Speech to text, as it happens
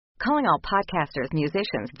Calling all podcasters,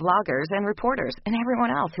 musicians, vloggers, and reporters, and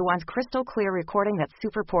everyone else who wants crystal clear recording that's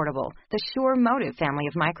super portable. The Shure Motive family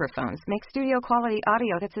of microphones makes studio quality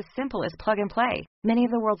audio that's as simple as plug and play. Many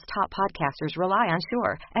of the world's top podcasters rely on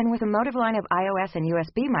Shure, and with a Motive line of iOS and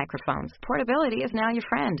USB microphones, portability is now your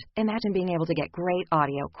friend. Imagine being able to get great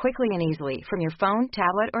audio quickly and easily from your phone,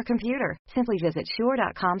 tablet, or computer. Simply visit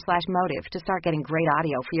shure.com/motive to start getting great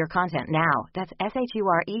audio for your content now. That's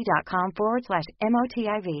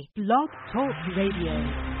SHURE.com/MOTIV. Blog Talk Radio.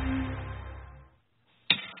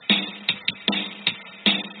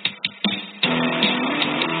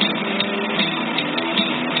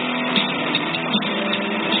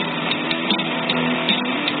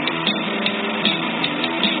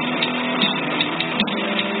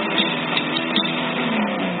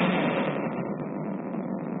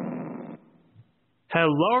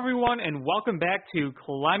 Hello, everyone, and welcome back to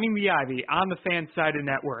Climbing the Ivy on the Fansided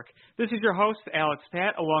Network. This is your host, Alex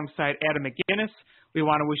Pat, alongside Adam McGinnis. We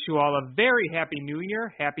want to wish you all a very happy new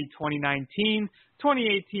year, happy 2019.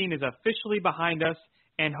 2018 is officially behind us,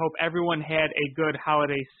 and hope everyone had a good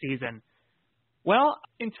holiday season. Well,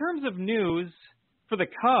 in terms of news for the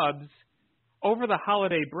Cubs, over the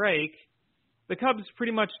holiday break, the Cubs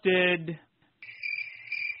pretty much did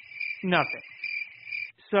nothing.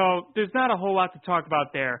 So there's not a whole lot to talk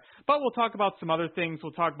about there. But we'll talk about some other things.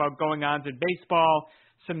 We'll talk about going-ons in baseball,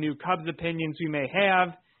 some new Cubs opinions we may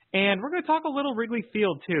have, and we're going to talk a little Wrigley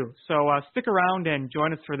Field, too. So stick around and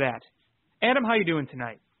join us for that. Adam, how you doing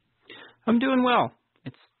tonight? I'm doing well.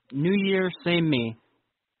 It's New Year, same me.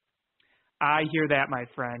 I hear that, my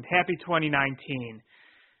friend. Happy 2019.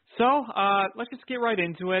 So let's just get right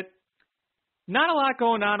into it. Not a lot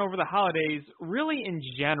going on over the holidays, really in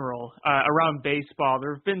general, around baseball.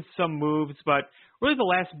 There have been some moves, but really the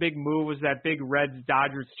last big move was that big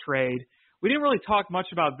Reds-Dodgers trade. We didn't really talk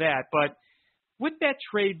much about that, but with that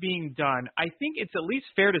trade being done, I think it's at least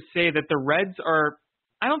fair to say that the Reds are,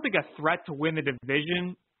 I don't think, a threat to win the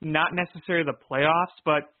division, not necessarily the playoffs,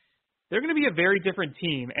 but they're going to be a very different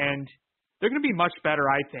team, and they're going to be much better,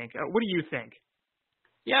 I think. What do you think?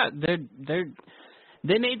 Yeah,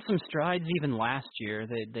 They made some strides even last year.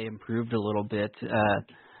 They improved a little bit.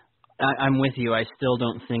 I'm with you. I still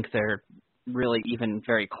don't think they're really even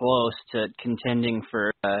very close to contending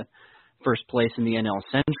for first place in the NL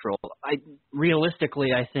Central.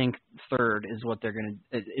 Realistically, I think third is what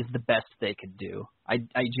is the best they could do. I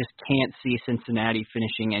just can't see Cincinnati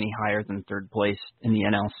finishing any higher than third place in the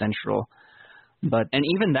NL Central. And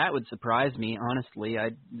even that would surprise me, honestly.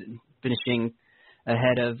 Finishing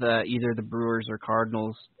ahead of either the Brewers or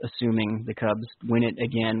Cardinals, assuming the Cubs win it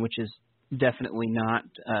again, which is definitely not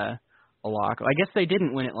a lock. I guess they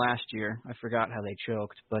didn't win it last year. I forgot how they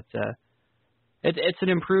choked, but it's an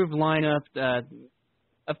improved lineup.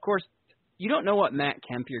 Of course, you don't know what Matt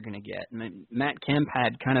Kemp you're going to get. Matt Kemp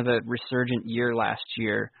had kind of a resurgent year last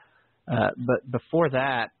year, but before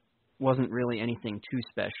that wasn't really anything too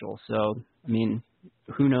special. So,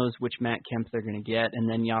 who knows which Matt Kemp they're going to get. And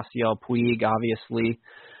then Yasiel Puig, obviously,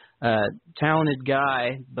 talented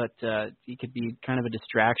guy, but he could be kind of a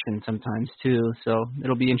distraction sometimes too. So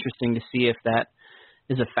it'll be interesting to see if that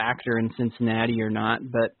is a factor in Cincinnati or not.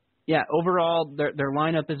 But, yeah, overall, their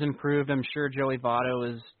lineup is improved. I'm sure Joey Votto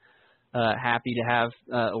is happy to have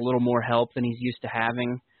a little more help than he's used to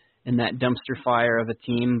having in that dumpster fire of a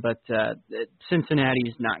team, but Cincinnati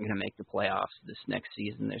is not going to make the playoffs this next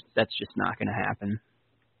season. That's just not going to happen.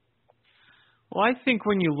 Well, I think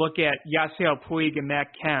when you look at Yasiel Puig and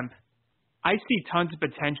Matt Kemp, I see tons of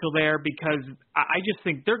potential there because I just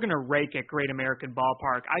think they're going to rake at Great American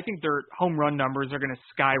Ballpark. I think their home run numbers are going to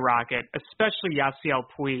skyrocket, especially Yasiel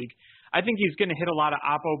Puig. I think he's going to hit a lot of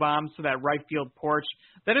oppo bombs to that right field porch.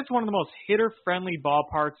 That is one of the most hitter-friendly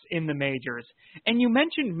ballparks in the majors. And you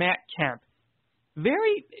mentioned Matt Kemp.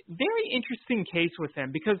 Very, very interesting case with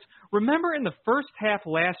him because remember in the first half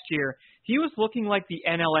last year, he was looking like the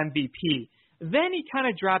NL MVP. Then he kind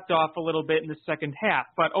of dropped off a little bit in the second half.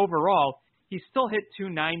 But overall, he still hit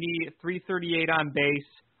 .290, .338 on base,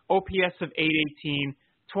 OPS of .818,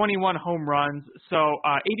 21 home runs, so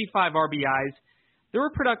 85 RBIs. There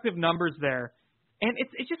were productive numbers there. And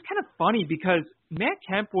it's just kind of funny because Matt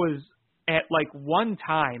Kemp was at one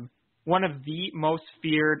time one of the most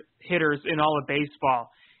feared hitters in all of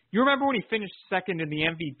baseball. You remember when he finished second in the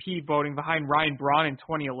MVP voting behind Ryan Braun in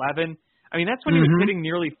 2011? That's when he was hitting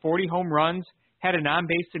nearly 40 home runs, had an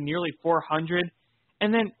on-base of nearly 400.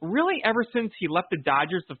 And then really ever since he left the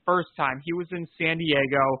Dodgers the first time, he was in San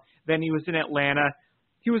Diego, then he was in Atlanta.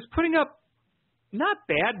 He was putting up not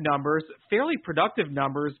bad numbers, fairly productive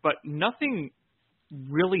numbers, but nothing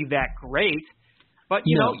really that great. But,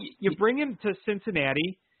 you bring him to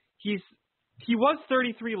Cincinnati. He was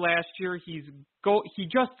 33 last year. He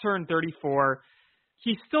just turned 34.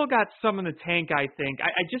 He's still got some in the tank, I think.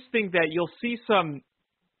 I just think that you'll see some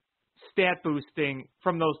stat boosting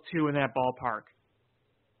from those two in that ballpark.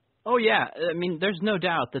 Oh, yeah. I mean, there's no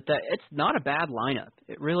doubt that it's not a bad lineup.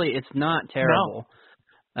 It's not terrible.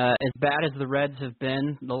 No. As bad as the Reds have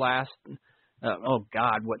been the last,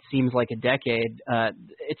 what seems like a decade,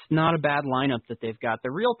 it's not a bad lineup that they've got.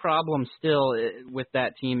 The real problem still with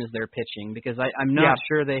that team is their pitching, because I'm not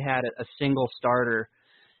sure they had a single starter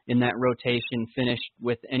in that rotation finished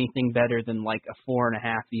with anything better than like a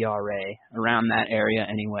 4.5 ERA, around that area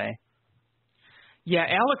anyway. Yeah,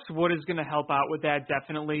 Alex Wood is going to help out with that,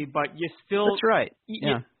 definitely, but you still... That's right,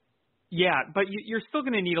 but you're still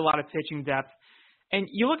going to need a lot of pitching depth. And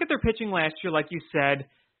you look at their pitching last year, like you said,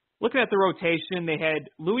 looking at the rotation, they had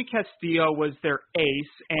Luis Castillo was their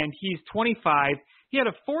ace, and he's 25. He had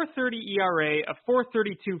a 4.30 ERA, a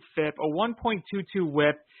 4.32 FIP, a 1.22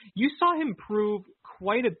 WHIP. You saw him improve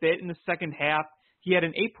quite a bit in the second half. He had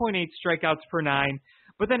an 8.8 strikeouts per 9.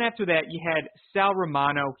 But then after that, you had Sal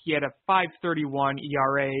Romano. He had a 5.31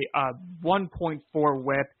 ERA, a 1.4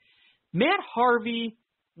 WHIP. Matt Harvey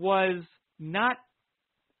was not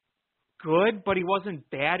good, but he wasn't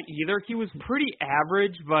bad either. He was pretty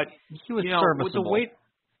average, but he was serviceable. With the weight,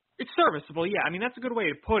 it's serviceable. Yeah, I mean that's a good way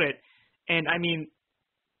to put it. And I mean,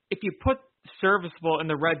 if you put serviceable in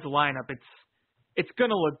the Reds lineup, it's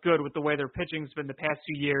going to look good with the way their pitching's been the past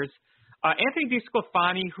few years. Anthony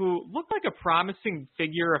DeSclafani, who looked like a promising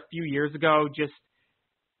figure a few years ago, just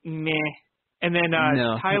meh. And then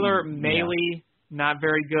Tyler Mahle, not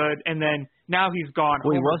very good. And then now he's gone.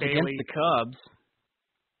 Well, he was Bailey. against the Cubs.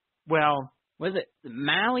 Well, was it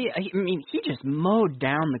Mahle? I mean, he just mowed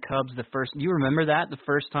down the Cubs the first. Do you remember that? The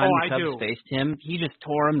first time the Cubs faced him, he just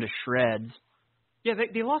tore him to shreds. Yeah,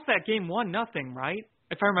 they lost that game 1-0, right?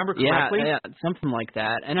 If I remember correctly. Yeah, something like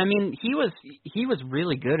that. And I mean, he was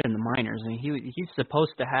really good in the minors. I mean, he's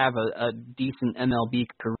supposed to have a decent MLB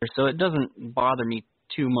career, so it doesn't bother me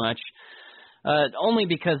too much. Only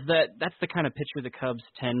because that's the kind of pitcher the Cubs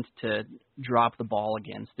tend to drop the ball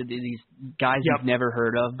against. These guys you've never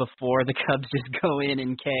heard of before, the Cubs just go in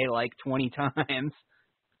and K like 20 times.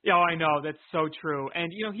 Yeah, I know. That's so true.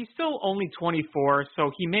 And, he's still only 24, so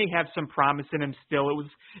he may have some promise in him still. It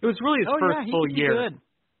was really his first full year. Good.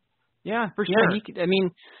 Yeah, for sure.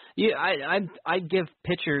 I'd give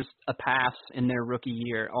pitchers a pass in their rookie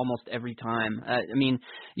year almost every time.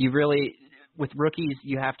 With rookies,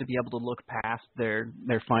 you have to be able to look past their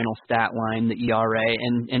final stat line, the ERA,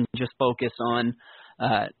 and just focus on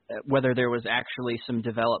whether there was actually some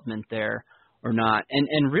development there or not.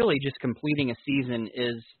 And really just completing a season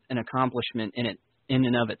is an accomplishment in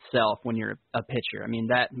and of itself when you're a pitcher. I mean,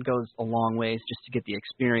 that goes a long ways just to get the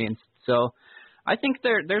experience. So I think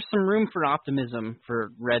there's some room for optimism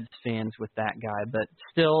for Reds fans with that guy, but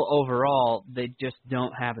still overall they just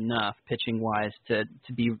don't have enough pitching-wise to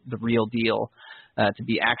be the real deal, to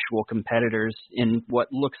be actual competitors in what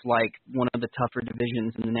looks like one of the tougher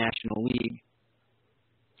divisions in the National League.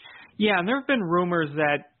 Yeah, and there have been rumors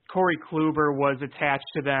that Corey Kluber was attached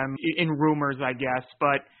to them, in rumors, I guess,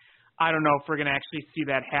 but I don't know if we're going to actually see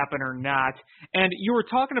that happen or not. And you were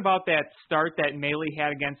talking about that start that Mahle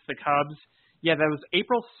had against the Cubs. Yeah, that was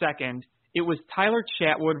April 2nd. It was Tyler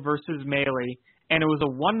Chatwood versus Mahle, and it was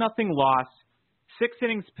a 1-0 loss. 6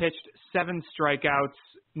 innings pitched, 7 strikeouts,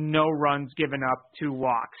 no runs given up, 2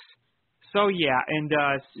 walks. So, yeah, and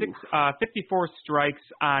 54 strikes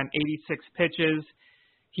on 86 pitches.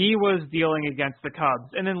 He was dealing against the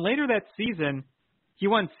Cubs. And then later that season, he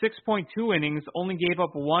went 6.2 innings, only gave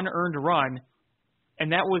up 1 earned run,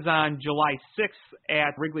 and that was on July 6th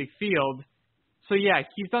at Wrigley Field. So, yeah,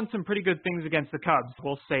 he's done some pretty good things against the Cubs,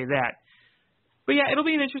 we'll say that. But, yeah, it'll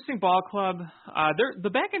be an interesting ball club. The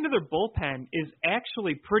back end of their bullpen is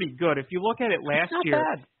actually pretty good. If you look at it last year. It's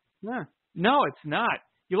not bad. Yeah. No, it's not.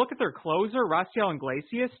 You look at their closer, Raciel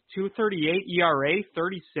Iglesias, 2.38 ERA,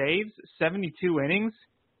 30 saves, 72 innings.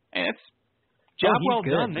 And it's job well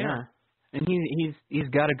good, done there. Yeah. And he's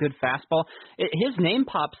got a good fastball. His name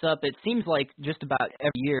pops up, it seems like, just about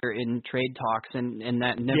every year in trade talks, and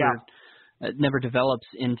that never develops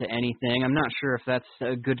into anything. I'm not sure if that's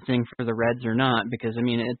a good thing for the Reds or not, because, I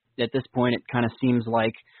mean, at this point it kind of seems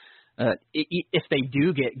like if they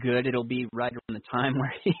do get good, it'll be right around the time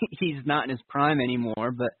where he's not in his prime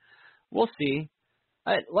anymore, but we'll see.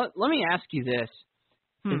 Let me ask you this.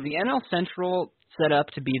 Is the NL Central set up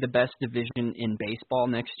to be the best division in baseball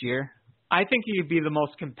next year? I think it could be the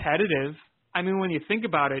most competitive. I mean, when you think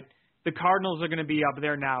about it, the Cardinals are going to be up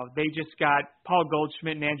there now. They just got Paul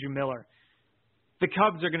Goldschmidt and Andrew Miller. The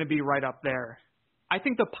Cubs are going to be right up there. I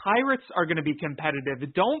think the Pirates are going to be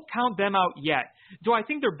competitive. Don't count them out yet. Do I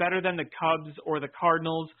think they're better than the Cubs or the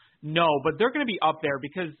Cardinals? No, but they're going to be up there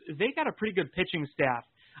because they got a pretty good pitching staff.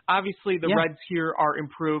 Obviously, the Reds here are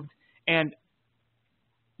improved, and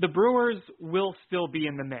the Brewers will still be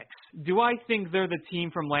in the mix. Do I think they're the team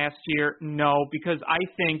from last year? No, because I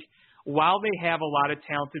think while they have a lot of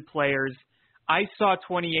talented players, I saw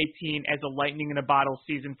 2018 as a lightning in a bottle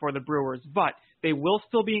season for the Brewers, but they will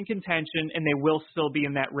still be in contention and they will still be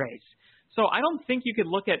in that race. So I don't think you could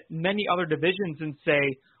look at many other divisions and say,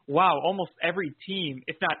 wow, almost every team,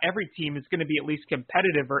 if not every team, is going to be at least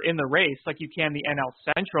competitive or in the race like you can the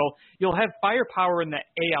NL Central. You'll have firepower in the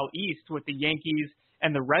AL East with the Yankees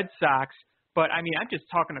and the Red Sox, but I mean, I'm just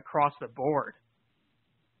talking across the board.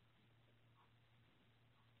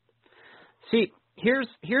 See, here's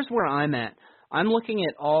where I'm at. I'm looking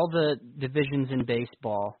at all the divisions in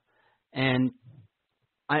baseball, and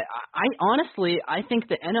I honestly, I think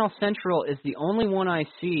the NL Central is the only one I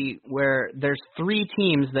see where there's 3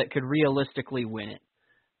 teams that could realistically win it.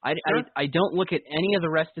 I don't look at any of the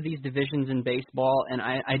rest of these divisions in baseball, and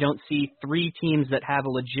I don't see 3 teams that have a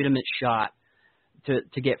legitimate shot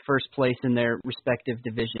to get first place in their respective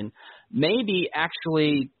division. Maybe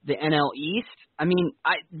actually the NL East. I mean,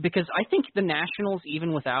 because I think the Nationals,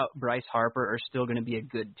 even without Bryce Harper, are still going to be a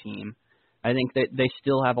good team. I think that they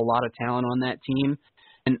still have a lot of talent on that team.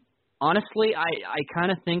 And honestly, I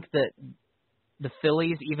kind of think that the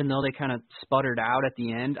Phillies, even though they kind of sputtered out at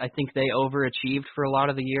the end, I think they overachieved for a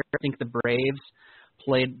lot of the year. I think the Braves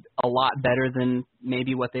played a lot better than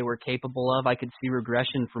maybe what they were capable of. I could see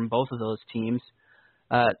regression from both of those teams.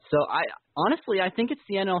 So I think it's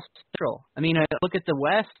the NL Central. I mean, I look at the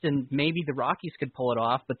West and maybe the Rockies could pull it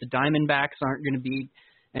off, but the Diamondbacks aren't going to be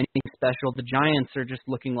anything special. The Giants are just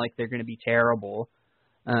looking like they're going to be terrible.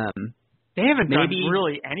 They haven't done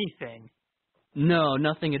really anything. No,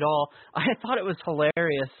 nothing at all. I thought it was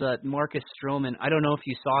hilarious. Marcus Stroman, I don't know if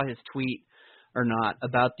you saw his tweet or not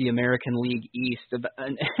about the American League East.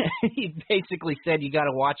 He basically said you got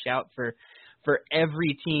to watch out for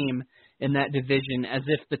every team in that division, as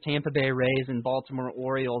if the Tampa Bay Rays and Baltimore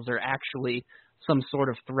Orioles are actually some sort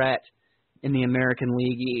of threat in the American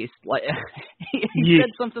League East. Like he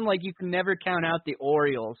said something like you can never count out the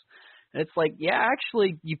Orioles. And it's like, yeah,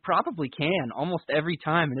 actually, you probably can almost every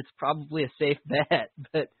time, and it's probably a safe bet.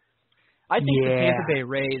 But I think the Tampa Bay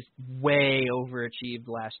Rays way overachieved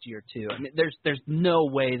last year too. I mean, there's no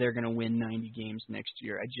way they're going to win 90 games next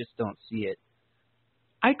year. I just don't see it.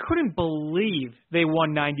 I couldn't believe they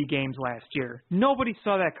won 90 games last year. Nobody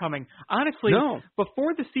saw that coming. Honestly,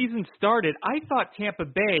 before the season started, I thought Tampa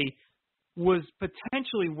Bay was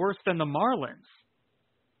potentially worse than the Marlins.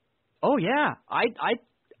 Oh, yeah.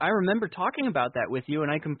 I remember talking about that with you,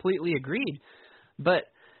 and I completely agreed. But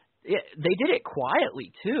they did it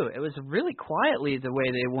quietly, too. It was really quietly the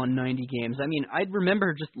way they won 90 games. I mean, I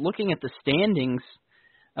remember just looking at the standings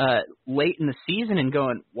late in the season and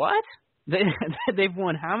going, what? They've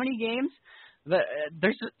won how many games?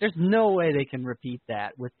 There's no way they can repeat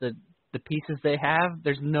that with the pieces they have.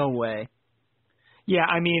 There's no way. Yeah,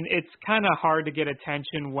 I mean, it's kind of hard to get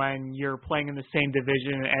attention when you're playing in the same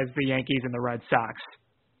division as the Yankees and the Red Sox.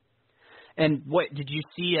 And what did you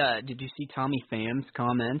see? Did you see Tommy Pham's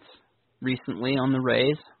comments recently on the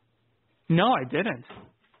Rays? No, I didn't.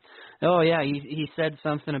 Oh yeah, he said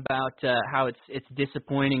something about how it's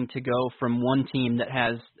disappointing to go from one team that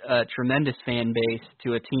has a tremendous fan base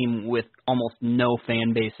to a team with almost no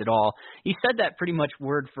fan base at all. He said that pretty much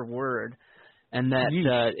word for word, and that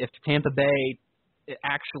if Tampa Bay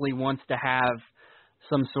actually wants to have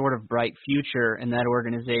some sort of bright future in that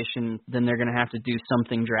organization, then they're going to have to do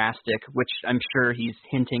something drastic, which I'm sure he's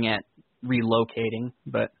hinting at relocating,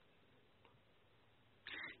 but.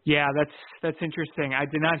 Yeah, that's interesting. I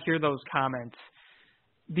did not hear those comments.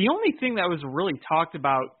 The only thing that was really talked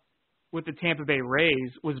about with the Tampa Bay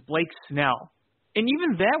Rays was Blake Snell. And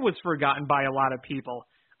even that was forgotten by a lot of people.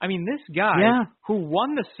 I mean, this guy who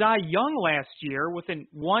won the Cy Young last year with an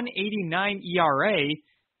 1.89 ERA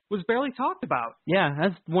was barely talked about. Yeah,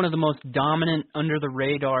 that's one of the most dominant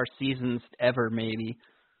under-the-radar seasons ever, maybe.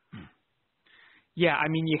 Yeah, I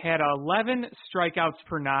mean, you had 11 strikeouts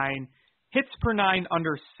per 9, hits per 9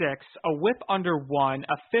 under 6, a whip under 1,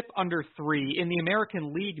 a FIP under 3, in the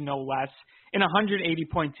American League no less, in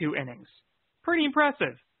 180.2 innings. Pretty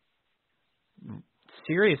impressive.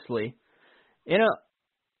 Seriously. You know,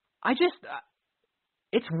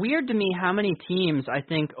 it's weird to me how many teams I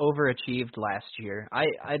think overachieved last year.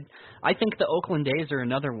 I think the Oakland A's are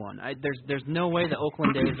another one. There's no way the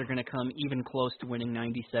Oakland A's are going to come even close to winning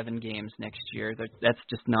 97 games next year. That's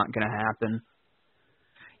just not going to happen.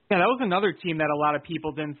 Yeah, that was another team that a lot of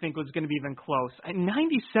people didn't think was going to be even close.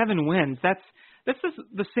 97 wins. That's just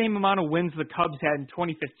the same amount of wins the Cubs had in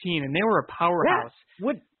 2015, and they were a powerhouse.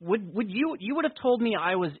 Yeah. Would you would have told me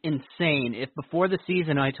I was insane if before the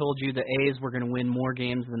season I told you the A's were going to win more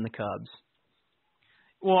games than the Cubs?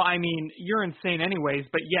 Well, I mean, you're insane anyways,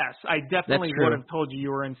 but yes, I definitely would have told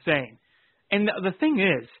you were insane. And the thing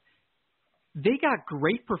is, they got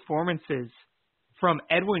great performances from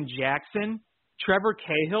Edwin Jackson, Trevor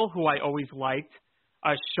Cahill, who I always liked,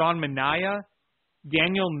 Sean Manaea,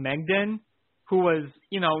 Daniel Mengden, who was,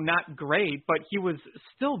 not great, but he was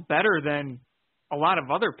still better than a lot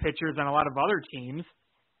of other pitchers and a lot of other teams.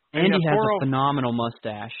 And he has a phenomenal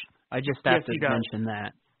mustache. I just have to mention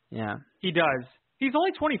that. Yeah. He does. He's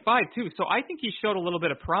only 25, too, so I think he showed a little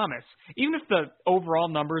bit of promise. Even if the overall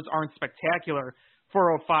numbers aren't spectacular,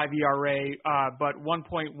 4.05 ERA, but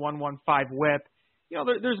 1.115 WHIP,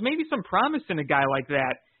 there's maybe some promise in a guy like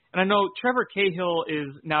that. And I know Trevor Cahill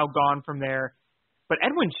is now gone from there, but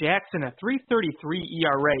Edwin Jackson, a 3.33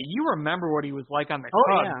 ERA, you remember what he was like on the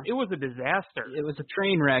Cubs. Yeah. It was a disaster. It was a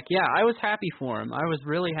train wreck. Yeah, I was happy for him. I was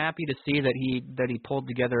really happy to see that he pulled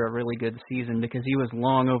together a really good season because he was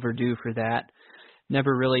long overdue for that.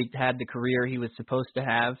 Never really had the career he was supposed to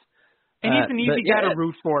have. And he's an easy guy to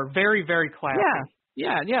root for. Very, very classy.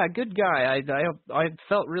 Yeah, good guy. I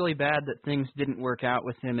felt really bad that things didn't work out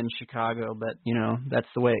with him in Chicago, but, that's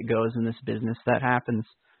the way it goes in this business. That happens.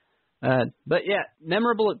 But, yeah,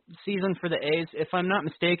 memorable season for the A's. If I'm not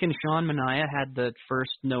mistaken, Sean Manaea had the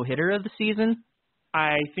first no-hitter of the season.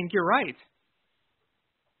 I think you're right.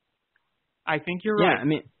 Yeah, I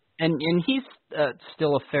mean, and he's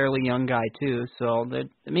still a fairly young guy, too. So,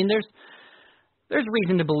 there's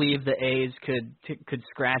reason to believe the A's could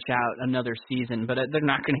scratch out another season, but they're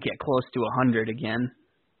not going to get close to 100 again.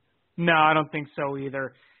 No, I don't think so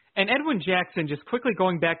either. And Edwin Jackson, just quickly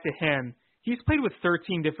going back to him, he's played with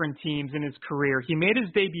 13 different teams in his career. He made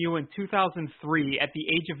his debut in 2003 at the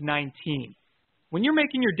age of 19. When you're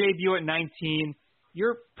making your debut at 19,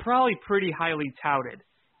 you're probably pretty highly touted.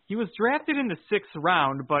 He was drafted in the 6th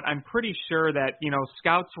round, but I'm pretty sure that,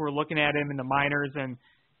 scouts were looking at him in the minors and,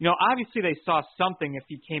 obviously they saw something if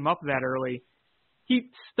he came up that early. He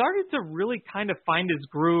started to really kind of find his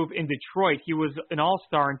groove in Detroit. He was an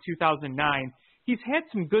all-star in 2009. He's had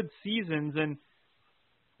some good seasons, and,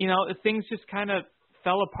 things just kind of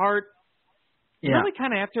fell apart really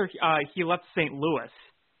kind of after he left St. Louis.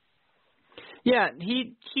 Yeah,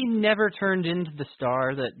 he never turned into the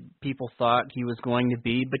star that people thought he was going to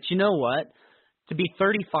be. But you know what? To be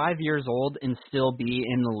 35 years old and still be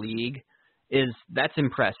in the league, that's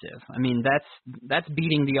impressive. I mean, that's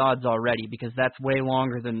beating the odds already because that's way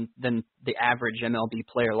longer than the average MLB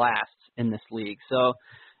player lasts in this league. So,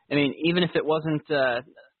 I mean, even if it wasn't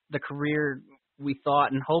the career we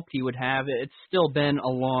thought and hoped he would have, it's still been a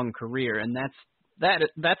long career, and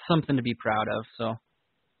that's something to be proud of. So,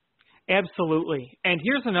 absolutely. And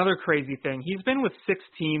here's another crazy thing: he's been with 6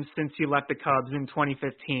 teams since he left the Cubs in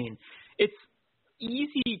 2015. It's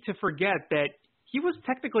easy to forget that he was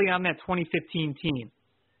technically on that 2015 team.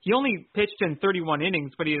 He only pitched in 31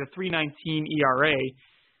 innings, but he had a 3.19 ERA.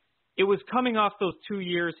 It was coming off those 2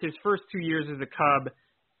 years, his first 2 years as a Cub,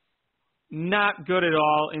 not good at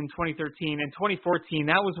all in 2013. In 2014,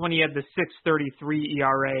 that was when he had the 6.33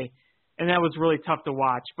 ERA, and that was really tough to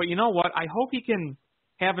watch. But you know what? I hope he can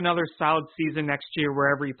have another solid season next year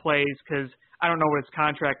wherever he plays because I don't know what his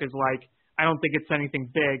contract is like. I don't think it's anything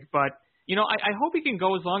big, but I hope he can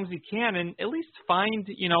go as long as he can and at least find,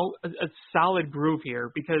 a solid groove here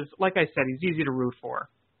because, like I said, he's easy to root for.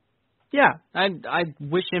 Yeah, I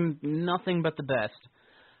wish him nothing but the best.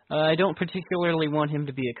 I don't particularly want him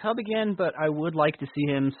to be a Cub again, but I would like to see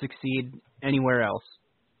him succeed anywhere else.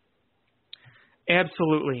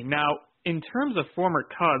 Absolutely. Now, in terms of former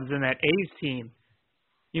Cubs and that A's team,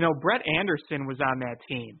 Brett Anderson was on that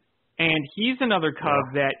team. And he's another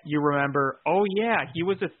Cub that you remember, oh, yeah, he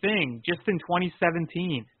was a thing just in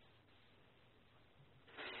 2017.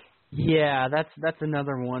 Yeah, that's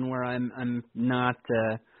another one where I'm not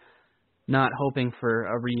hoping for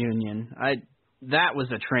a reunion. That was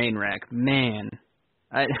a train wreck, man.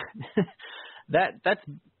 That's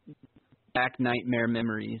back nightmare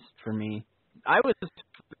memories for me.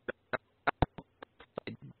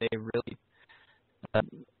 They really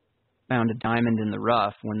found a diamond in the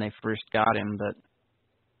rough when they first got him, but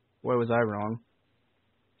boy, was I wrong.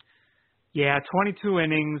 Yeah, 22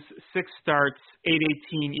 innings, 6 starts,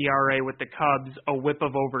 8.18 ERA with the Cubs, a whip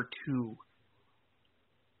of over 2.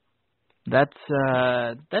 That's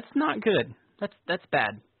not good. That's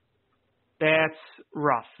bad. That's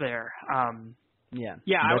rough there. Yeah,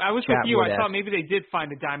 I was with you. I thought maybe they did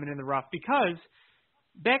find a diamond in the rough because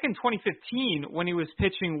back in 2015 when he was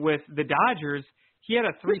pitching with the Dodgers, he had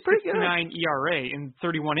a 3.69 ERA in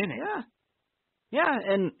 31 innings. Yeah,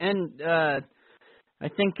 and I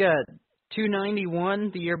think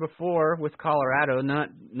 291 the year before with Colorado. Not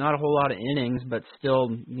a whole lot of innings, but still,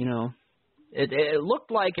 it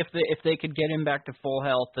looked like if they could get him back to full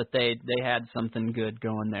health that they had something good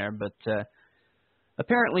going there, but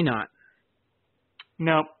apparently not.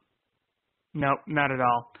 Nope, not at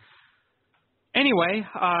all. Anyway,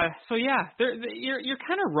 so yeah, you're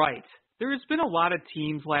kind of right. There's been a lot of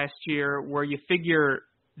teams last year where you figure,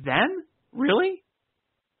 them? Really?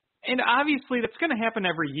 And obviously that's going to happen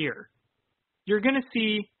every year. You're going to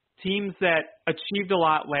see teams that achieved a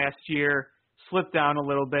lot last year slip down a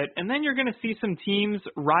little bit, and then you're going to see some teams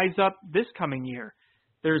rise up this coming year.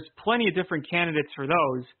 There's plenty of different candidates for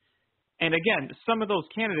those. And again, some of those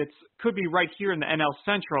candidates could be right here in the NL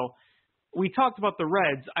Central. We talked about the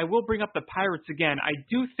Reds. I will bring up the Pirates again. I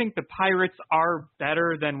do think the Pirates are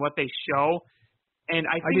better than what they show. And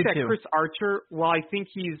I think that Chris Archer, while I think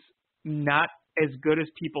he's not as good as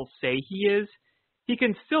people say he is, he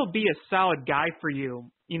can still be a solid guy for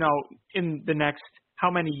you, in the next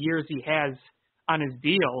how many years he has on his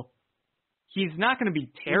deal. He's not going to be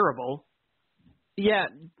terrible. Yeah,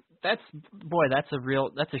 that's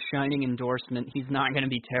a shining endorsement. He's not going to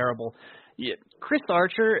be terrible. Yeah, Chris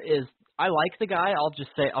Archer is, I like the guy.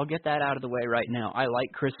 I'll get that out of the way right now. I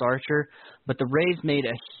like Chris Archer, but the Rays made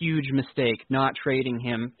a huge mistake not trading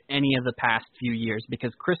him any of the past few years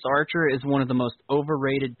because Chris Archer is one of the most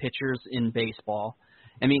overrated pitchers in baseball.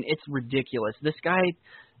 I mean, it's ridiculous. This guy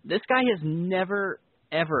has never,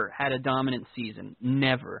 ever had a dominant season.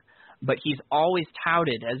 Never. But he's always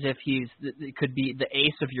touted as if could be the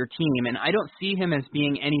ace of your team, and I don't see him as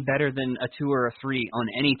being any better than a 2 or a 3 on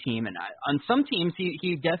any team. And on some teams,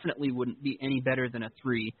 he definitely wouldn't be any better than a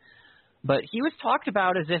 3. But he was talked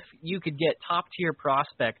about as if you could get top-tier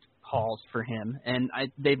prospect calls for him, and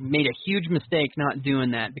they've made a huge mistake not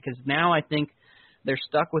doing that because now I think they're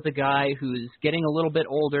stuck with a guy who's getting a little bit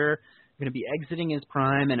older, going to be exiting his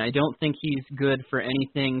prime, and I don't think he's good for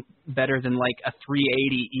anything better than like a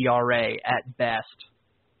 3.80 ERA at best.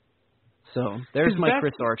 So there's my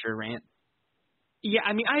Chris Archer rant. Yeah,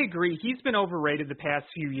 I mean, I agree. He's been overrated the past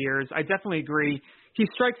few years. I definitely agree. He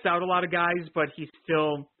strikes out a lot of guys, but he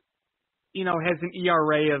still, has an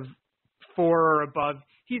ERA of 4 or above.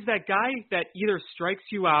 He's that guy that either strikes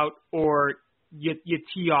you out or you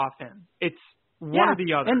tee off him. It's one or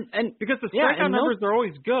the other. And because the strikeout numbers are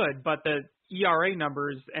always good, but the ERA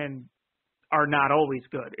numbers are not always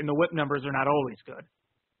good, and the WHIP numbers are not always good.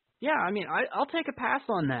 Yeah, I mean, I'll take a pass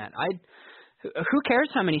on that. Who cares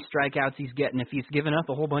how many strikeouts he's getting if he's given up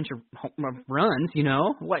a whole bunch of runs?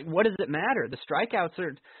 What does it matter? The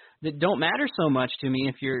strikeouts that don't matter so much to me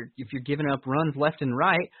if you're giving up runs left and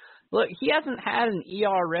right. Look, he hasn't had an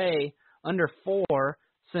ERA under 4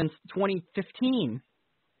 since 2015.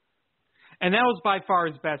 And that was by far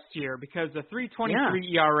his best year because the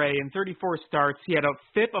 3.23 ERA in 34 starts, he had a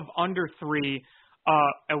FIP of under 3,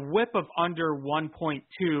 a WHIP of under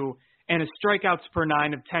 1.2, and a strikeouts per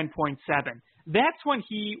 9 of 10.7. That's when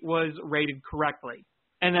he was rated correctly.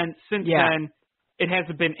 And then since then, it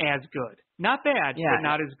hasn't been as good. Not bad, but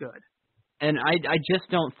not as good. And I just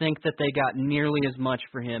don't think that they got nearly as much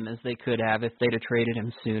for him as they could have if they'd have traded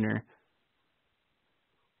him sooner.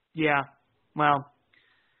 Yeah, well,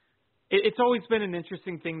 it's always been an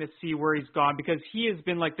interesting thing to see where he's gone because he has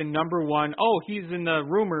been like the number one, he's in the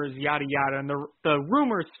rumors, yada, yada, and the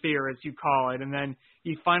rumor sphere, as you call it, and then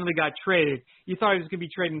he finally got traded. You thought he was going to be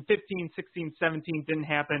traded in 15, 16, 17, didn't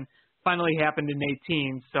happen, finally happened in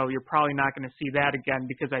 18, so you're probably not going to see that again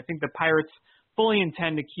because I think the Pirates fully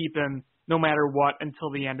intend to keep him no matter what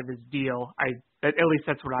until the end of his deal. At least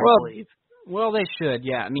that's what I believe. Well, they should,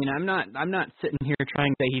 yeah. I mean, I'm not sitting here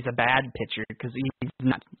trying to say he's a bad pitcher because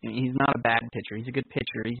he's not a bad pitcher. He's a good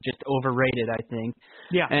pitcher. He's just overrated, I think.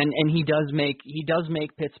 Yeah. And he does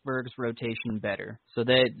make Pittsburgh's rotation better. So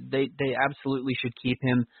they absolutely should keep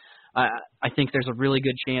him. I think there's a really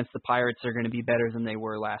good chance the Pirates are going to be better than they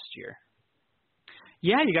were last year.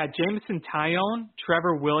 Yeah, you got Jameson Taillon,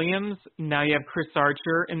 Trevor Williams. Now you have Chris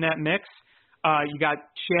Archer in that mix. You got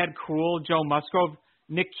Chad Kuhl, Joe Musgrove,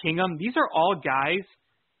 Nick Kingham. These are all guys.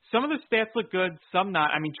 Some of the stats look good, some not.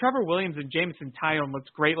 I mean, Trevor Williams and Jameson Taillon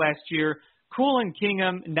looked great last year. Kuhl and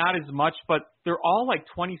Kingham, not as much, but they're all like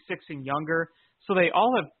 26 and younger, so they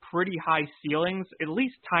all have pretty high ceilings. At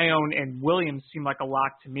least Taillon and Williams seem like a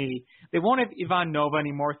lock to me. They won't have Ivan Nova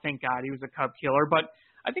anymore, thank God. He was a Cub killer, but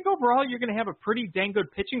I think overall you're going to have a pretty dang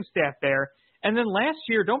good pitching staff there. And then last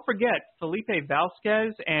year, don't forget, Felipe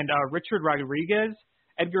Vasquez and Richard Rodriguez,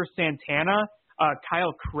 Edgar Santana,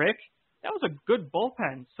 Kyle Crick. That was a good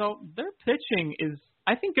bullpen. So their pitching is,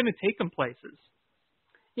 I think, going to take them places.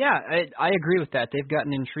 Yeah, I agree with that. They've got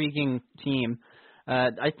an intriguing team.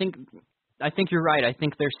 I think you're right. I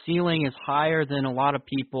think their ceiling is higher than a lot of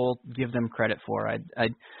people give them credit for. I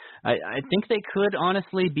think they could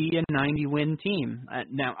honestly be a 90-win team.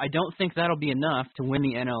 Now, I don't think that'll be enough to win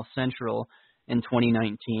the NL Central in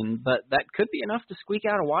 2019, but that could be enough to squeak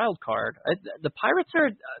out a wild card. The Pirates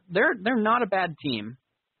they're not a bad team.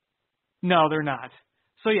 No, they're not.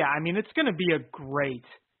 So yeah, I mean, it's going to be a great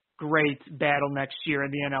battle next year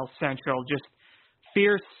in the NL Central. Just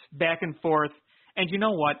fierce back and forth. And you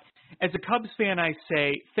know what? As a Cubs fan, I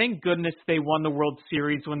say, thank goodness they won the World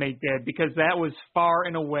Series when they did, because that was far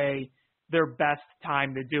and away their best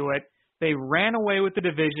time to do it. They ran away with the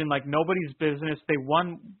division like nobody's business. They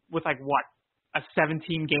won with a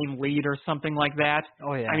 17-game lead or something like that.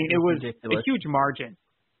 Oh, yeah. I mean, it was ridiculous. a huge margin.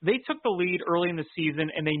 They took the lead early in the season,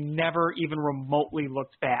 and they never even remotely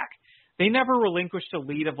looked back. They never relinquished a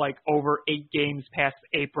lead of over 8 games past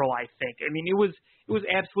April, I think. I mean, it was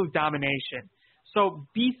absolute domination. So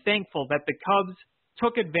be thankful that the Cubs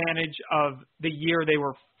took advantage of the year they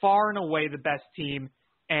were far and away the best team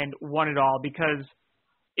and won it all, because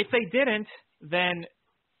if they didn't, then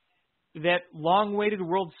that long-awaited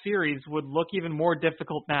World Series would look even more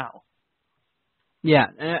difficult now. Yeah,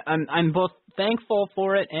 I'm both thankful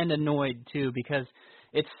for it and annoyed, too, because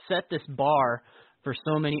it's set this bar for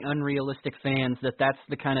so many unrealistic fans that's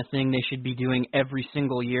the kind of thing they should be doing every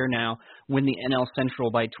single year now, win the NL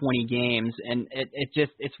Central by 20 games, and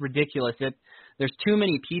it's ridiculous. There's too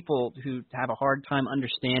many people who have a hard time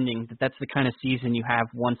understanding that that's the kind of season you have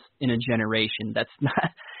once in a generation.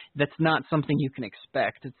 That's not something you can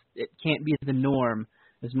expect. It can't be the norm.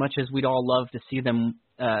 As much as we'd all love to see them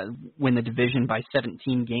win the division by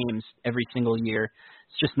 17 games every single year,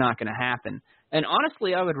 it's just not going to happen. And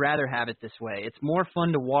honestly, I would rather have it this way. It's more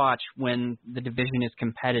fun to watch when the division is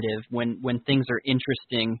competitive, when things are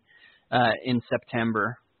interesting in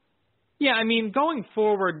September. Yeah, I mean, going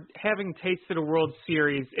forward, having tasted a World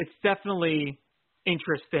Series, it's definitely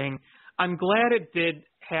interesting. I'm glad it did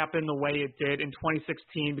happen the way it did in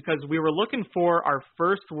 2016, because we were looking for our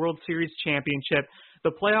first World Series championship.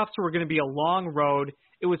 The playoffs were going to be a long road.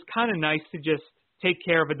 It was kind of nice to just take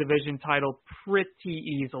care of a division title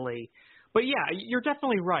pretty easily. But yeah, you're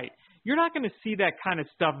definitely right. You're not going to see that kind of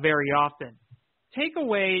stuff very often. Take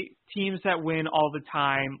away teams that win all the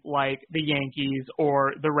time, like the Yankees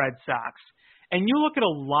or the Red Sox, and you look at a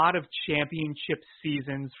lot of championship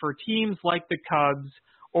seasons for teams like the Cubs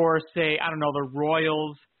or, say, I don't know, the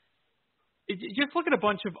Royals. Just look at a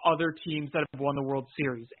bunch of other teams that have won the World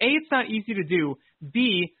Series. A, it's not easy to do.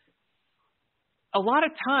 B, a lot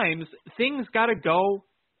of times things got to go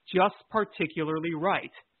just particularly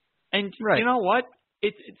right. And right. You know what?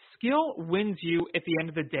 Skill wins you at the end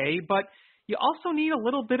of the day, but you also need a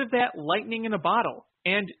little bit of that lightning in a bottle.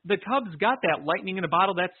 And the Cubs got that lightning in a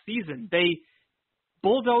bottle that season. They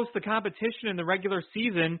bulldozed the competition in the regular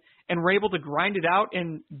season and were able to grind it out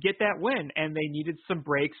and get that win. And they needed some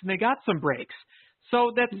breaks, and they got some breaks.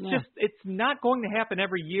 So that's it's not going to happen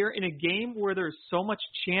every year. In a game where there's so much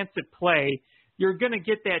chance at play, you're going to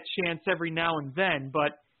get that chance every now and then,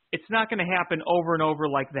 but it's not going to happen over and over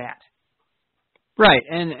like that. Right,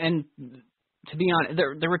 and to be honest,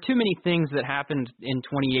 there were too many things that happened in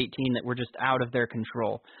 2018 that were just out of their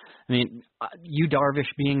control. I mean, Yu Darvish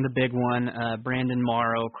being the big one, Brandon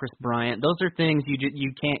Morrow, Chris Bryant, those are things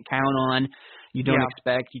you can't count on, you don't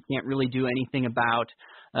expect, you can't really do anything about.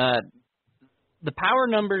 The power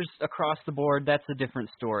numbers across the board, that's a different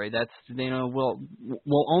story. That's,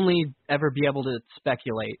 we'll only ever be able to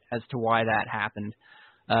speculate as to why that happened.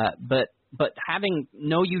 But having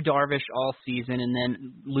no Yu Darvish all season and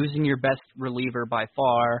then losing your best reliever by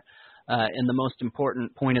far in the most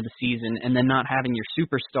important point of the season, and then not having your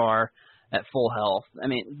superstar at full health, I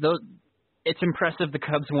mean, it's impressive the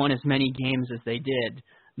Cubs won as many games as they did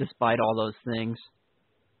despite all those things.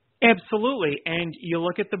 Absolutely, and you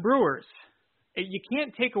look at the Brewers. You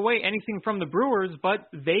can't take away anything from the Brewers, but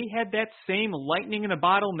they had that same lightning in a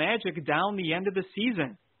bottle magic down the end of the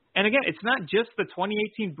season. And again, it's not just the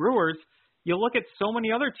 2018 Brewers. You look at so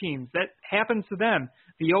many other teams, that happens to them.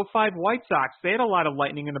 The 05 White Sox, they had a lot of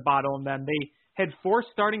lightning in the bottle in them. They had 4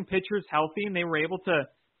 starting pitchers healthy, and they were able to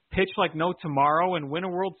pitch like no tomorrow and win a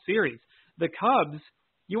World Series. The Cubs,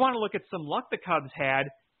 you want to look at some luck the Cubs had.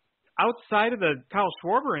 Outside of the Kyle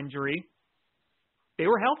Schwarber injury, they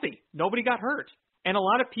were healthy. Nobody got hurt. And a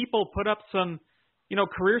lot of people put up some,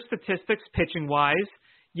 career statistics pitching-wise.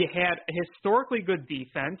 You had a historically good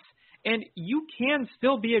defense, and you can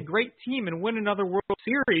still be a great team and win another World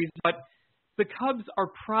Series, but the Cubs are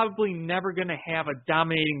probably never going to have a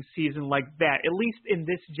dominating season like that, at least in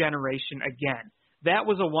this generation again. That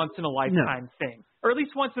was a once-in-a-lifetime thing, or at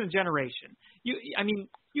least once in a generation.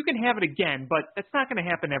 You can have it again, but that's not going to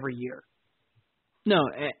happen every year. No,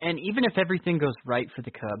 and even if everything goes right for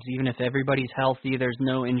the Cubs, even if everybody's healthy, there's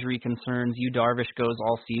no injury concerns, Yu Darvish goes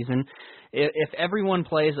all season, if everyone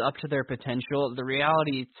plays up to their potential, the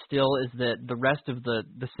reality still is that the rest of the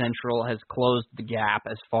Central has closed the gap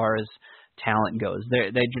as far as talent goes.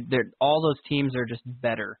 They're all those teams are just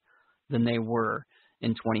better than they were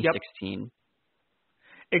in 2016. Yep.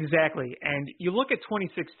 Exactly. And you look at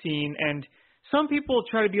 2016, and some people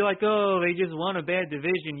try to be like, oh, they just won a bad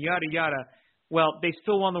division, yada, yada. Well, they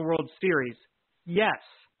still won the World Series. Yes,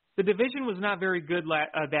 the division was not very good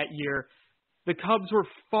that year. The Cubs were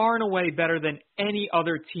far and away better than any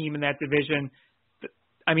other team in that division.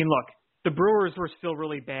 I mean, look, the Brewers were still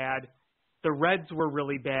really bad. The Reds were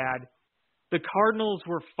really bad. The Cardinals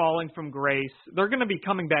were falling from grace. They're going to be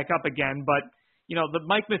coming back up again, but the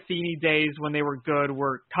Mike Matheny days when they were good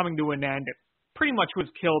were coming to an end. It pretty much was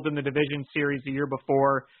killed in the division series the year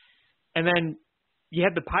before. And then you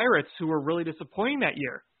had the Pirates, who were really disappointing that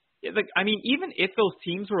year. Even if those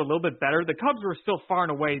teams were a little bit better, the Cubs were still far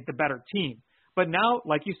and away the better team. But now,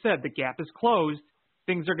 like you said, the gap is closed.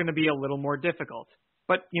 Things are going to be a little more difficult.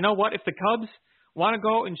 But you know what? If the Cubs want to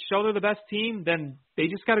go and show they're the best team, then they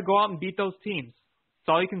just got to go out and beat those teams.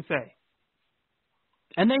 That's all you can say.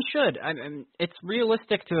 And they should. It's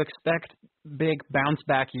realistic to expect big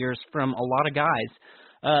bounce-back years from a lot of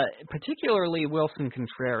guys, particularly Wilson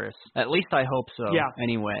Contreras. At least I hope so. Yeah.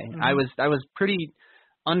 Anyway, Mm-hmm. I was pretty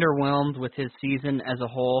underwhelmed with his season as a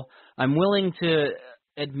whole. I'm willing to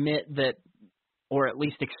admit that, or at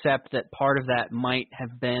least accept that part of that might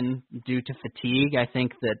have been due to fatigue. I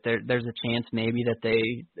think that there's a chance maybe that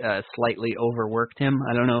they slightly overworked him.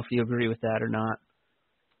 I don't know if you agree with that or not.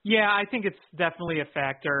 Yeah, I think it's definitely a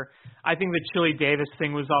factor. I think the Chili Davis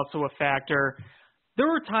thing was also a factor. There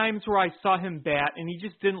were times where I saw him bat and he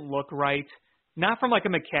just didn't look right. Not from like a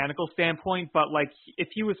mechanical standpoint, but like if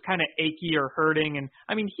he was kind of achy or hurting. And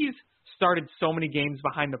he's started so many games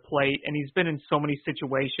behind the plate and he's been in so many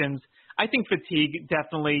situations. I think fatigue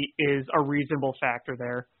definitely is a reasonable factor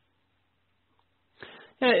there.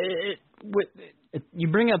 Yeah, you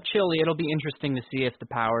bring up Chili, it'll be interesting to see if the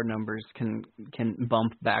power numbers can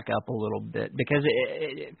bump back up a little bit, because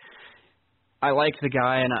I like the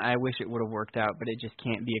guy and I wish it would have worked out, but it just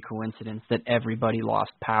can't be a coincidence that everybody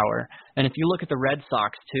lost power. And if you look at the Red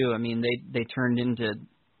Sox too, they turned into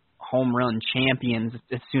home run champions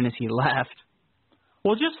as soon as he left.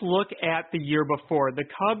 Well, just look at the year before. The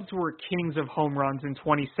Cubs were kings of home runs in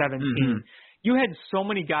 2017. Mm-hmm. You had so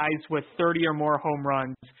many guys with 30 or more home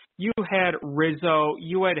runs. You had Rizzo,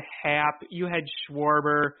 you had Happ, you had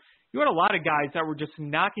Schwarber. You had a lot of guys that were just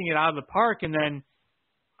knocking it out of the park. And then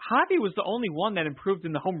Javi was the only one that improved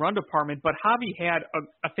in the home run department, but Javi had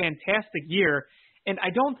a fantastic year. And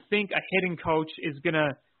I don't think a hitting coach is going to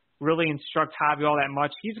really instruct Javi all that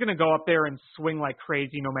much. He's going to go up there and swing like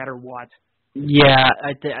crazy no matter what. Yeah,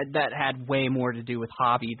 that had way more to do with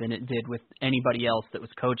Javi than it did with anybody else that was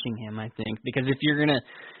coaching him, I think. Because if you're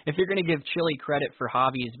gonna give Chili credit for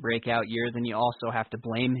Javi's breakout year, then you also have to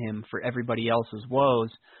blame him for everybody else's woes.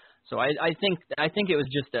 So I think it was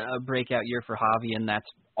just a breakout year for Javi, and that's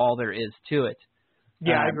all there is to it.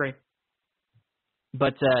 Yeah, I agree.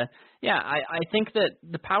 But I think that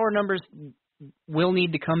the power numbers will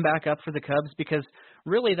need to come back up for the Cubs, because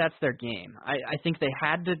really that's their game. I think they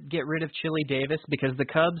had to get rid of Chili Davis because the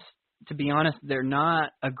Cubs, to be honest, they're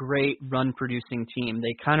not a great run-producing team.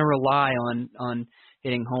 They kind of rely on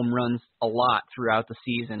hitting home runs a lot throughout the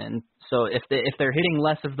season, and so if they're hitting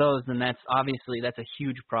less of those, then that's a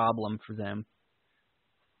huge problem for them.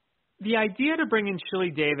 The idea to bring in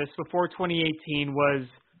Chili Davis before 2018 was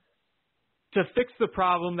to fix the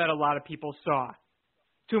problem that a lot of people saw.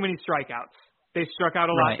 Too many strikeouts. They struck out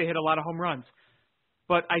a lot. Right. They hit a lot of home runs.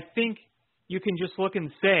 But I think you can just look and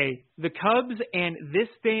say the Cubs and this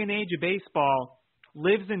day and age of baseball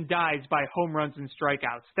lives and dies by home runs and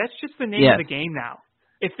strikeouts. That's just the name of the game now.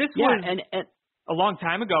 If this was a long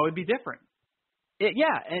time ago, it'd be different.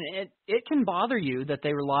 It can bother you that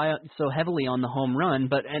they rely so heavily on the home run,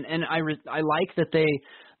 but I like that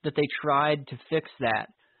they tried to fix that.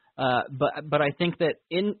 But I think that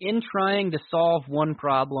in trying to solve one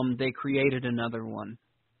problem, they created another one.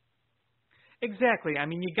 Exactly.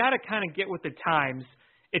 You got to kind of get with the times.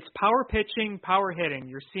 It's power pitching, power hitting.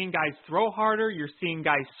 You're seeing guys throw harder. You're seeing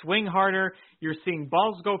guys swing harder. You're seeing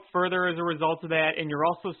balls go further as a result of that, and you're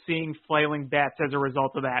also seeing flailing bats as a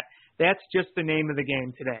result of that. That's just the name of the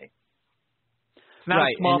game today. It's not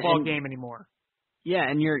a small ball game anymore. Yeah,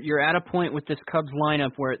 and you're at a point with this Cubs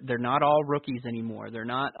lineup where they're not all rookies anymore. They're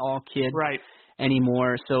not all kids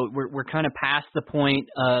anymore. So we're kind of past the point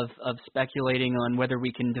of speculating on whether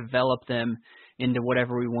we can develop them into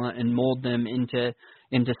whatever we want and mold them into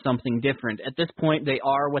something different. At this point, they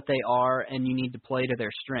are what they are, and you need to play to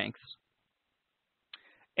their strengths.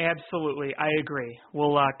 Absolutely, I agree.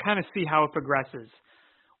 We'll kind of see how it progresses.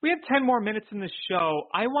 We have 10 more minutes in the show.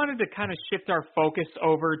 I wanted to kind of shift our focus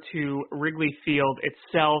over to Wrigley Field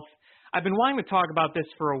itself. I've been wanting to talk about this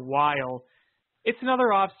for a while. It's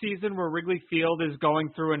another off-season where Wrigley Field is going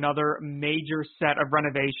through another major set of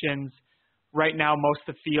renovations. Right now, most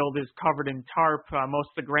of the field is covered in tarp, most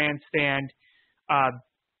of the grandstand.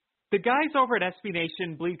 The guys over at SB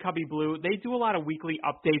Nation, Bleed Cubby Blue, they do a lot of weekly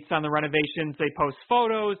updates on the renovations. They post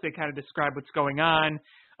photos. They kind of describe what's going on.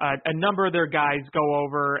 A number of their guys go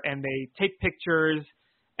over and they take pictures,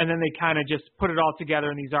 and then they kind of just put it all together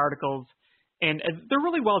in these articles. And they're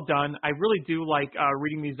really well done. I really do like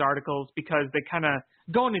reading these articles because they kind of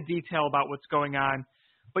go into detail about what's going on.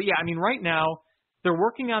 But yeah, I mean, right now they're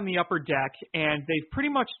working on the upper deck, and they've pretty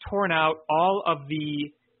much torn out all of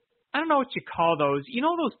the, I don't know what you call those. You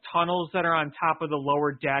know those tunnels that are on top of the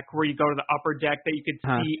lower deck where you go to the upper deck that you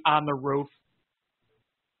could see on the roof?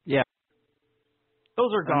 Yeah.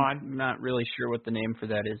 Those are gone. I'm not really sure what the name for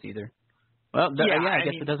that is either. Well, I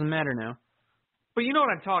guess it doesn't matter now. But you know what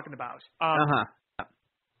I'm talking about.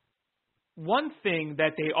 One thing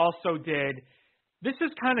that they also did, this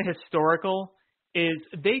is kind of historical, is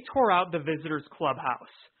they tore out the visitors' clubhouse.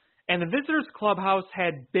 And the visitors' clubhouse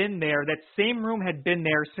had been there, that same room had been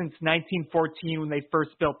there since 1914 when they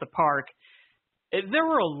first built the park. There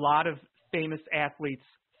were a lot of famous athletes,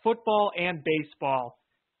 football and baseball,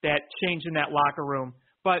 that changed in that locker room.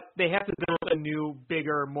 But they have to build a new,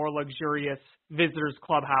 bigger, more luxurious visitors'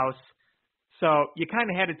 clubhouse. So you kind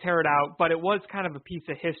of had to tear it out, but it was kind of a piece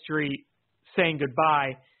of history saying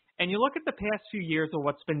goodbye. And you look at the past few years of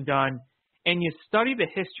what's been done, and you study the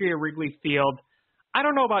history of Wrigley Field. I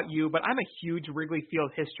don't know about you, but I'm a huge Wrigley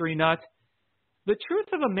Field history nut. The truth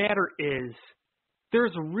of the matter is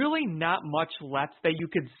there's really not much left that you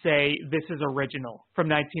could say this is original from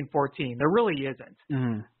 1914. There really isn't.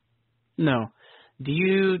 Mm. No. Do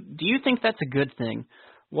you think that's a good thing?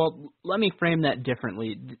 Well, let me frame that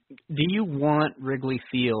differently. Do you want Wrigley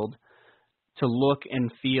Field to look and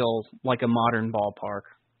feel like a modern ballpark?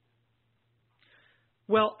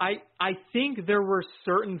 Well, I think there were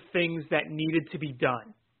certain things that needed to be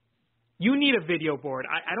done. You need a video board.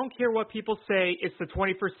 I don't care what people say. It's the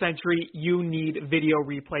 21st century. You need video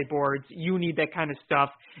replay boards. You need that kind of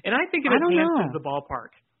stuff. And I think it enhances the ballpark.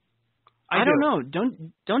 I don't know.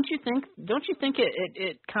 Don't you think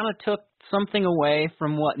it kind of took something away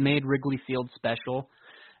from what made Wrigley Field special?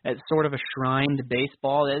 It's sort of a shrine to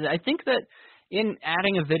baseball. I think that in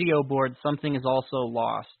adding a video board, something is also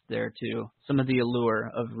lost there too. Some of the allure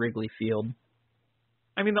of Wrigley Field.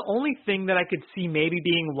 I mean, the only thing that I could see maybe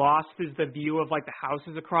being lost is the view of like the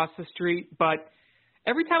houses across the street. But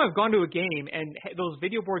every time I've gone to a game and those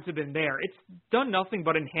video boards have been there, it's done nothing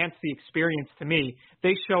but enhance the experience to me.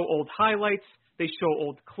 They show old highlights. They show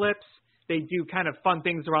old clips. They do kind of fun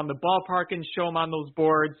things around the ballpark and show them on those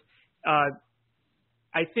boards.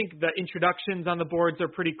 I think the introductions on the boards are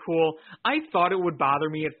pretty cool. I thought it would bother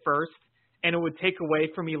me at first, and it would take away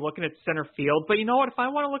from me looking at center field. But you know what? If I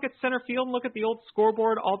want to look at center field and look at the old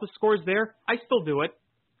scoreboard, all the scores there, I still do it.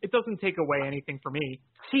 It doesn't take away anything for me.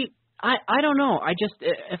 See, I don't know.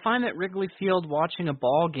 If I'm at Wrigley Field watching a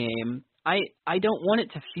ball game, I don't want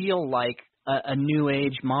it to feel like a new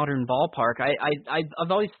age modern ballpark.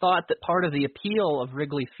 I've always thought that part of the appeal of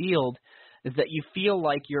Wrigley Field is that you feel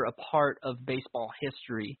like you're a part of baseball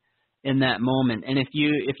history in that moment. And if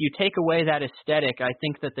you take away that aesthetic, I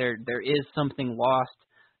think that there is something lost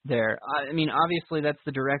there. I mean, obviously that's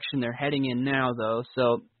the direction they're heading in now, though.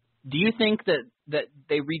 So do you think that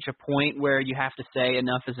they reach a point where you have to say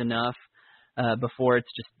enough is enough before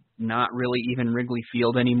it's just not really even Wrigley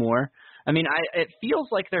Field anymore? I mean, it feels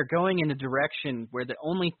like they're going in a direction where the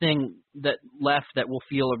only thing that left that will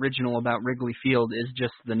feel original about Wrigley Field is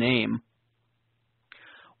just the name.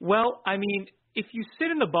 Well, I mean, if you sit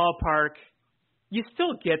in the ballpark, you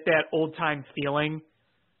still get that old-time feeling,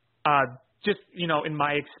 just, in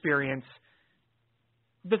my experience.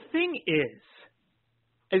 The thing is,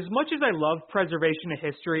 as much as I love preservation of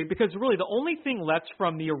history, because really the only thing left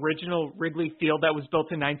from the original Wrigley Field that was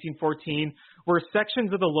built in 1914 were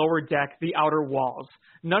sections of the lower deck, the outer walls.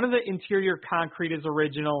 None of the interior concrete is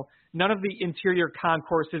original. None of the interior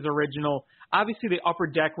concourse is original. Obviously, the upper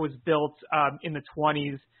deck was built in the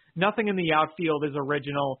 20s. Nothing in the outfield is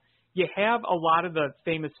original. You have a lot of the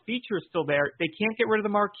famous features still there. They can't get rid of the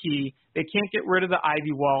marquee. They can't get rid of the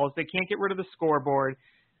ivy walls. They can't get rid of the scoreboard.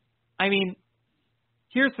 I mean,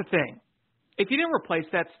 here's the thing. If you didn't replace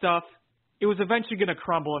that stuff, it was eventually going to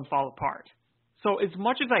crumble and fall apart. So as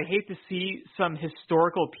much as I hate to see some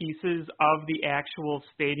historical pieces of the actual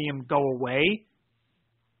stadium go away,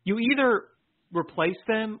 you either replace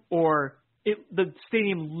them or the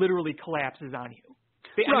stadium literally collapses on you.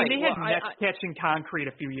 I mean, they had neck-catching concrete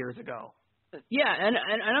a few years ago. Yeah, and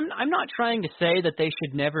I'm not trying to say that they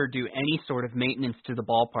should never do any sort of maintenance to the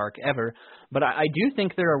ballpark ever, but I do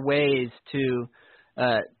think there are ways to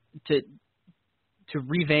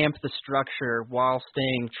revamp the structure while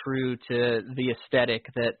staying true to the aesthetic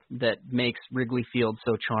that makes Wrigley Field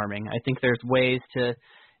so charming. I think there's ways to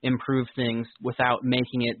improve things without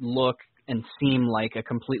making it look and seem like a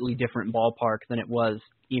completely different ballpark than it was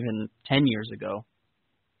even 10 years ago.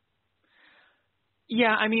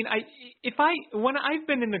 Yeah, I mean, when I've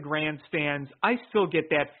been in the grandstands, I still get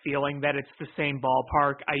that feeling that it's the same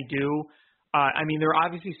ballpark. I do. I mean, there are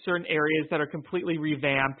obviously certain areas that are completely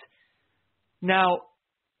revamped. Now,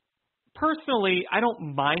 personally, I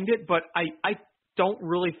don't mind it, but I don't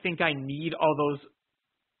really think I need all those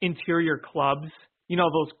interior clubs. You know,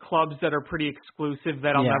 those clubs that are pretty exclusive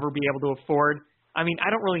that I'll never be able to afford. I mean, I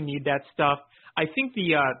don't really need that stuff. I think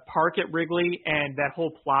the park at Wrigley and that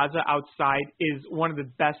whole plaza outside is one of the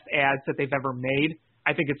best ads that they've ever made.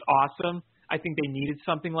 I think it's awesome. I think they needed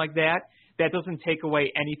something like that. That doesn't take away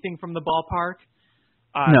anything from the ballpark.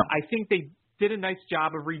 No. I think they did a nice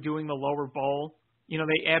job of redoing the lower bowl. You know,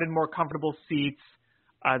 they added more comfortable seats.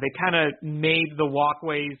 They kind of made the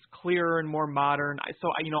walkways clearer and more modern. So,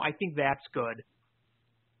 you know, I think that's good.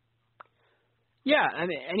 Yeah, I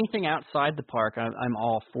mean, anything outside the park, I'm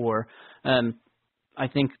all for. I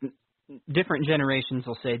think different generations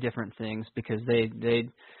will say different things because they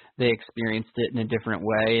experienced it in a different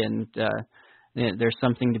way, and there's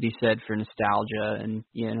something to be said for nostalgia. And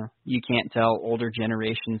you know, you can't tell older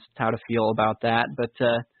generations how to feel about that. But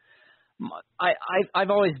I've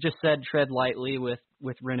always just said tread lightly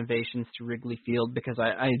with renovations to Wrigley Field because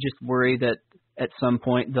I just worry that at some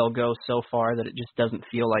point they'll go so far that it just doesn't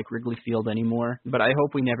feel like Wrigley Field anymore. But I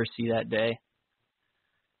hope we never see that day.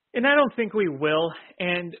 And I don't think we will.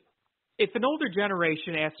 And if an older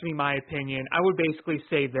generation asked me my opinion, I would basically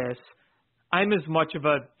say this. I'm as much of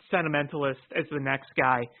a sentimentalist as the next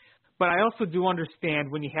guy, but I also do understand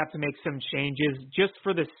when you have to make some changes just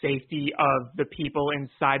for the safety of the people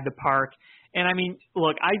inside the park. And I mean,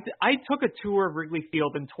 look, I took a tour of Wrigley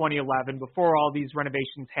Field in 2011 before all these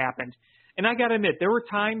renovations happened. And I got to admit, there were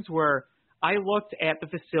times where I looked at the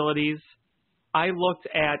facilities, I looked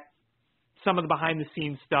at some of the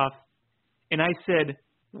behind-the-scenes stuff, and I said,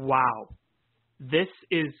 wow, this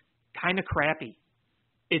is kind of crappy.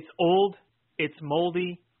 It's old, it's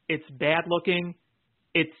moldy, it's bad-looking,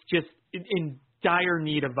 it's just in dire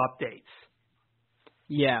need of updates.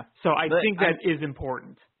 Yeah. So I think that is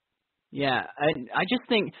important. Yeah, I just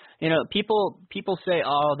think, you know, people say,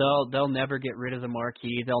 oh, they'll never get rid of the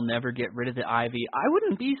marquee, they'll never get rid of the ivy. I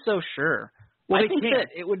wouldn't be so sure. Well, I think can't. that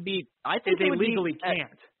it would be. I think they legally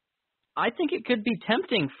can't. I think it could be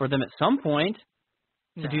tempting for them at some point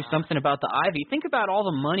to do something about the ivy. Think about all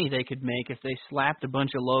the money they could make if they slapped a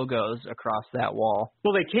bunch of logos across that wall.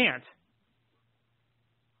 Well, they can't.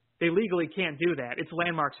 They legally can't do that. It's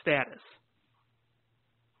landmark status.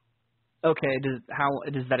 Okay,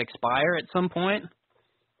 does that expire at some point?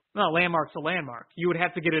 No, landmark's a landmark. You would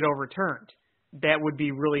have to get it overturned. That would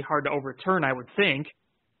be really hard to overturn, I would think.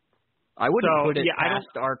 I wouldn't put it past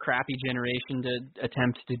our crappy generation to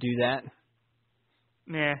attempt to do that.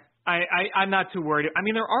 Nah, I'm not too worried. I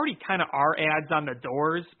mean, there already kind of are ads on the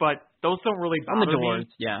doors, but those don't really bother me. On the doors,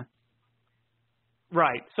 yeah.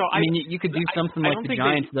 Right. So I mean, you could do something like the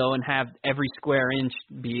Giants, though, and have every square inch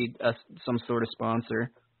be some sort of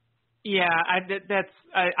sponsor. Yeah,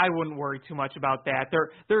 I wouldn't worry too much about that.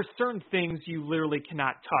 There are certain things you literally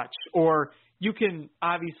cannot touch, or you can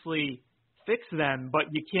obviously fix them, but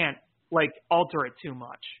you can't alter it too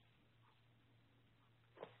much.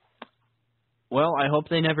 Well, I hope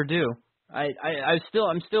they never do.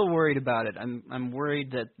 I'm still worried about it. I'm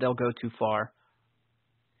worried that they'll go too far.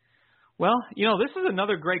 Well, you know, this is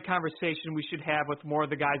another great conversation we should have with more of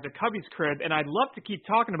the guys at Cubby's Crib, and I'd love to keep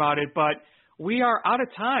talking about it, but we are out of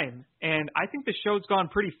time, and I think the show's gone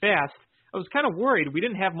pretty fast. I was kind of worried we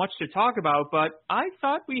didn't have much to talk about, but I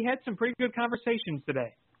thought we had some pretty good conversations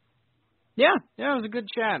today. Yeah, it was a good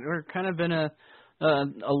chat. We're kind of in a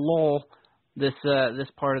lull this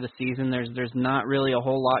part of the season. There's not really a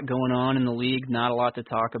whole lot going on in the league, not a lot to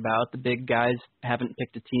talk about. The big guys haven't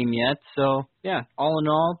picked a team yet, so yeah, all in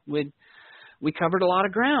all, we covered a lot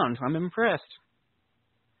of ground. I'm impressed.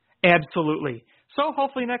 Absolutely. So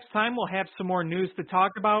hopefully next time we'll have some more news to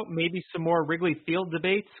talk about, maybe some more Wrigley Field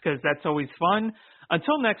debates, because that's always fun.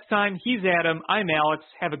 Until next time, he's Adam, I'm Alex.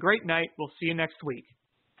 Have a great night. We'll see you next week.